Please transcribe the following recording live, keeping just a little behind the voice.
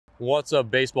What's up,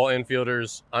 baseball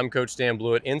infielders? I'm Coach Stan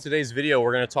Blewett. In today's video,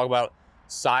 we're going to talk about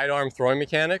sidearm throwing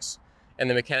mechanics and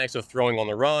the mechanics of throwing on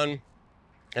the run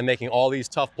and making all these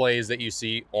tough plays that you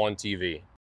see on TV.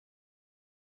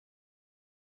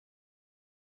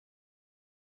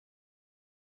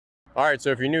 All right,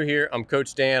 so if you're new here, I'm Coach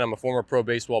Stan. I'm a former pro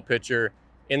baseball pitcher.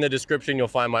 In the description, you'll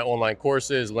find my online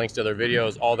courses, links to other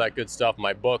videos, all that good stuff,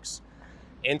 my books.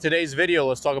 In today's video,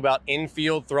 let's talk about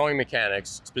infield throwing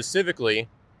mechanics, specifically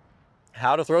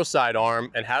how to throw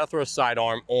sidearm and how to throw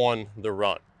sidearm on the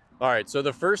run. All right, so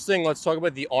the first thing, let's talk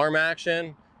about the arm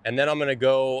action, and then I'm gonna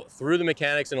go through the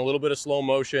mechanics in a little bit of slow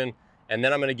motion, and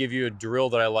then I'm gonna give you a drill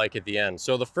that I like at the end.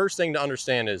 So the first thing to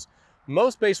understand is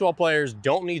most baseball players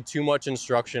don't need too much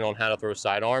instruction on how to throw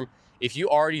sidearm. If you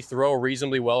already throw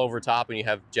reasonably well over top and you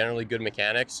have generally good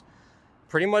mechanics,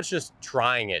 pretty much just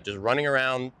trying it, just running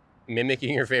around,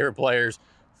 mimicking your favorite players,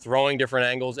 throwing different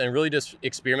angles, and really just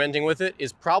experimenting with it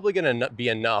is probably gonna be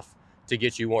enough to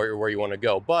get you where you wanna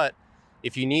go. But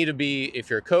if you need to be, if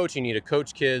you're a coach, you need to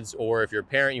coach kids, or if you're a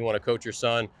parent, you wanna coach your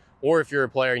son, or if you're a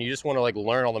player and you just wanna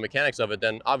learn all the mechanics of it,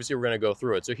 then obviously we're gonna go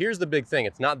through it. So here's the big thing,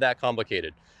 it's not that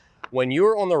complicated. When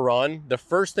you're on the run, the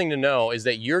first thing to know is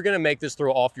that you're gonna make this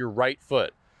throw off your right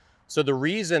foot. So the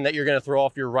reason that you're gonna throw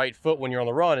off your right foot when you're on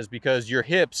the run is because your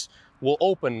hips will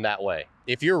open that way.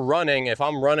 If you're running, if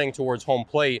I'm running towards home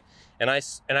plate and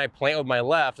I plant with my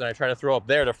left and I try to throw up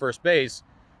there to first base,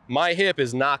 my hip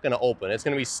is not gonna open. It's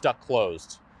gonna be stuck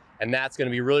closed. And that's gonna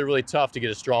be really, really tough to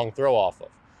get a strong throw off of.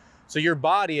 So your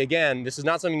body, again, this is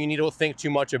not something you need to think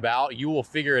too much about. You will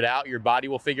figure it out, your body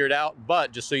will figure it out.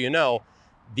 But just so you know,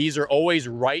 these are always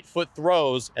right foot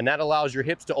throws, and that allows your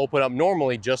hips to open up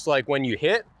normally, just like when you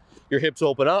hit, your hips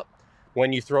open up.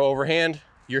 When you throw overhand,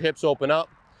 your hips open up.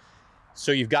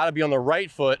 So you've got to be on the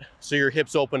right foot so your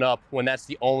hips open up when that's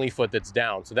the only foot that's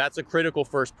down. So that's a critical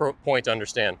first point to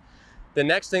understand. The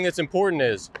next thing that's important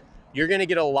is you're going to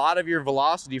get a lot of your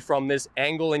velocity from this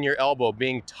angle in your elbow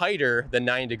being tighter than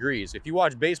 90 degrees. If you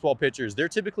watch baseball pitchers, they're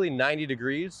typically 90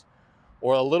 degrees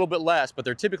or a little bit less, but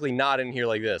they're typically not in here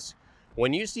like this.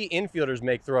 When you see infielders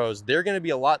make throws, they're going to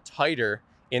be a lot tighter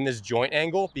in this joint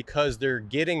angle because they're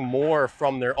getting more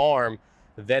from their arm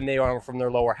than they are from their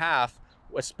lower half,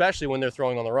 especially when they're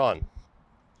throwing on the run.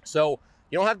 So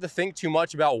you don't have to think too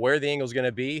much about where the angle is going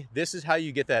to be. This is how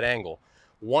you get that angle.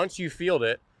 Once you field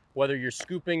it, whether you're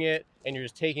scooping it and you're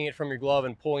just taking it from your glove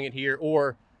and pulling it here,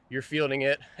 or you're fielding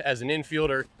it as an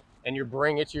infielder and you're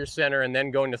bringing it to your center and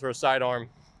then going to throw sidearm,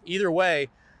 either way,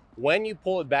 when you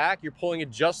pull it back, you're pulling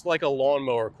it just like a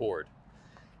lawnmower cord.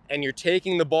 And you're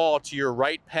taking the ball to your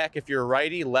right pec if you're a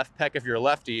righty, left pec if you're a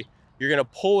lefty. You're gonna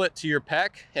pull it to your pec,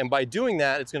 and by doing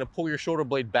that, it's gonna pull your shoulder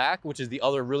blade back, which is the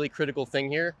other really critical thing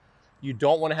here. You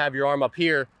don't wanna have your arm up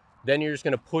here, then you're just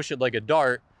gonna push it like a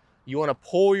dart. You wanna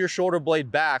pull your shoulder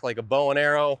blade back like a bow and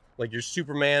arrow, like you're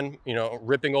Superman, you know,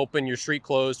 ripping open your street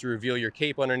clothes to reveal your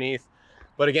cape underneath.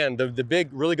 But again, the big,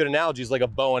 really good analogy is like a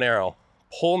bow and arrow.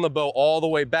 Pulling the bow all the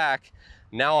way back,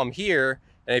 now I'm here,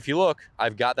 and if you look,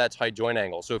 I've got that tight joint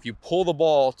angle. So if you pull the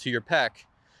ball to your pec,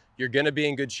 you're gonna be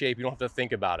in good shape. You don't have to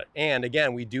think about it. And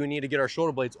again, we do need to get our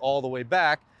shoulder blades all the way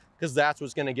back because that's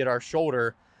what's gonna get our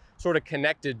shoulder sort of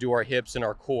connected to our hips and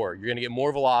our core. You're gonna get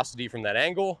more velocity from that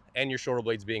angle and your shoulder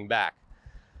blades being back.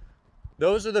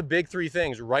 Those are the big three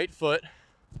things: right foot,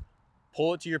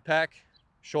 pull it to your pec,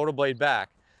 shoulder blade back.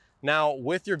 Now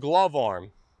with your glove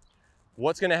arm,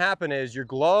 what's gonna happen is your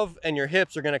glove and your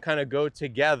hips are gonna kind of go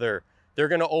together. They're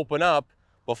gonna open up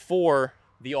before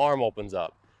the arm opens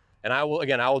up. And I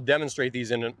will demonstrate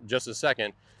these in just a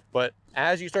second. But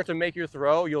as you start to make your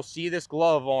throw, you'll see this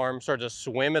glove arm start to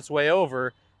swim its way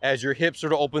over as your hip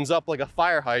sort of opens up like a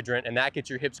fire hydrant, and that gets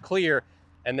your hips clear,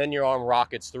 and then your arm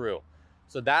rockets through.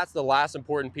 So that's the last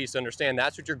important piece to understand.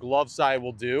 That's what your glove side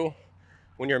will do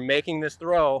when you're making this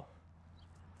throw.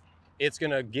 It's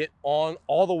gonna get on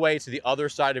all the way to the other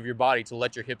side of your body to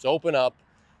let your hips open up,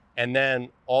 and then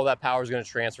all that power is gonna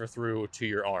transfer through to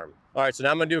your arm. All right, so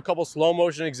now I'm gonna do a couple slow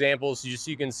motion examples just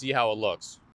so you can see how it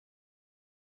looks.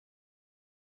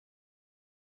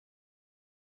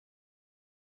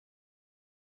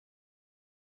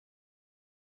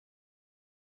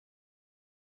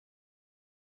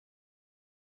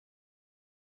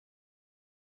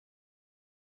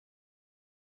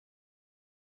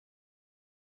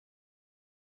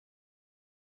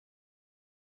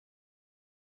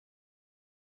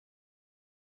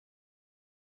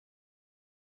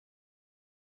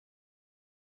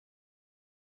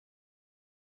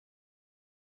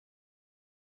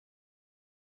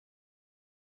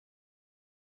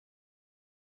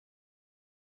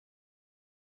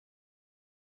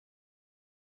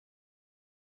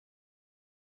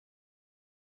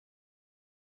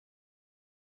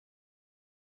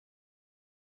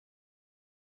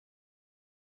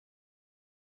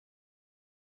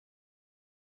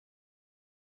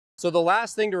 So the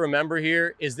last thing to remember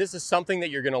here is this is something that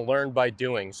you're gonna learn by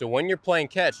doing. So when you're playing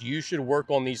catch, you should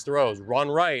work on these throws. Run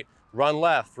right, run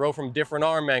left, throw from different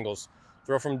arm angles,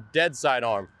 throw from dead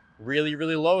sidearm, really,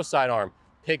 really low sidearm,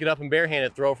 pick it up and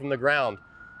barehanded, throw from the ground.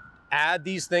 Add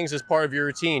these things as part of your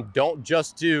routine. Don't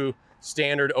just do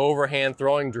standard overhand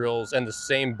throwing drills and the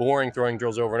same boring throwing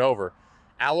drills over and over.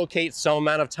 Allocate some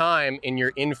amount of time in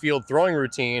your infield throwing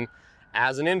routine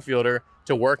as an infielder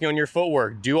to working on your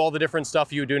footwork. Do all the different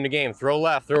stuff you would do in the game. Throw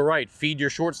left, throw right, feed your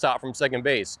shortstop from second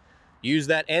base. Use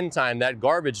that end time, that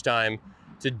garbage time,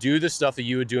 to do the stuff that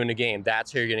you would do in the game.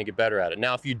 That's how you're gonna get better at it.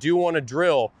 Now, if you do wanna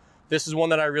drill, this is one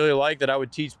that I really like that I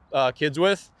would teach kids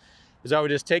with, is I would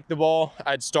just take the ball,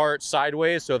 I'd start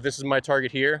sideways. So if this is my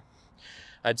target here,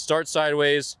 I'd start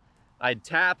sideways, I'd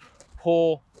tap,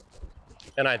 pull,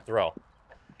 and I'd throw.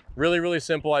 Really, really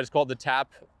simple. I just call it the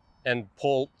tap and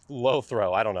pull low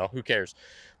throw. I don't know, who cares?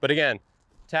 But again,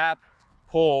 tap,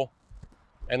 pull,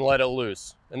 and let it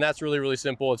loose. And that's really, really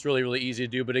simple. It's really, really easy to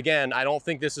do. But again, I don't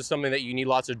think this is something that you need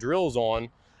lots of drills on.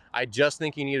 I just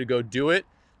think you need to go do it,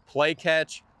 play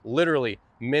catch, literally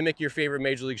mimic your favorite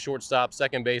major league shortstop,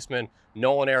 second baseman.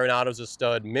 Nolan Arenado's a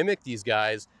stud. Mimic these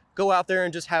guys. Go out there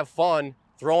and just have fun.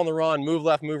 Throw on the run, move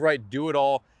left, move right, do it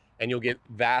all, and you'll get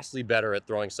vastly better at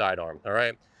throwing sidearm, all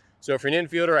right? So if you're an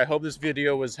infielder, I hope this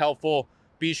video was helpful.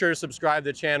 Be sure to subscribe to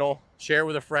the channel, share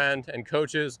with a friend, and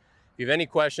coaches, if you have any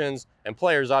questions, and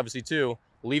players obviously too,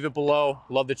 leave it below.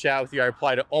 Love to chat with you. I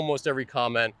reply to almost every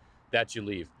comment that you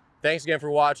leave. Thanks again for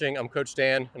watching. I'm Coach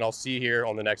Dan, and I'll see you here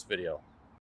on the next video.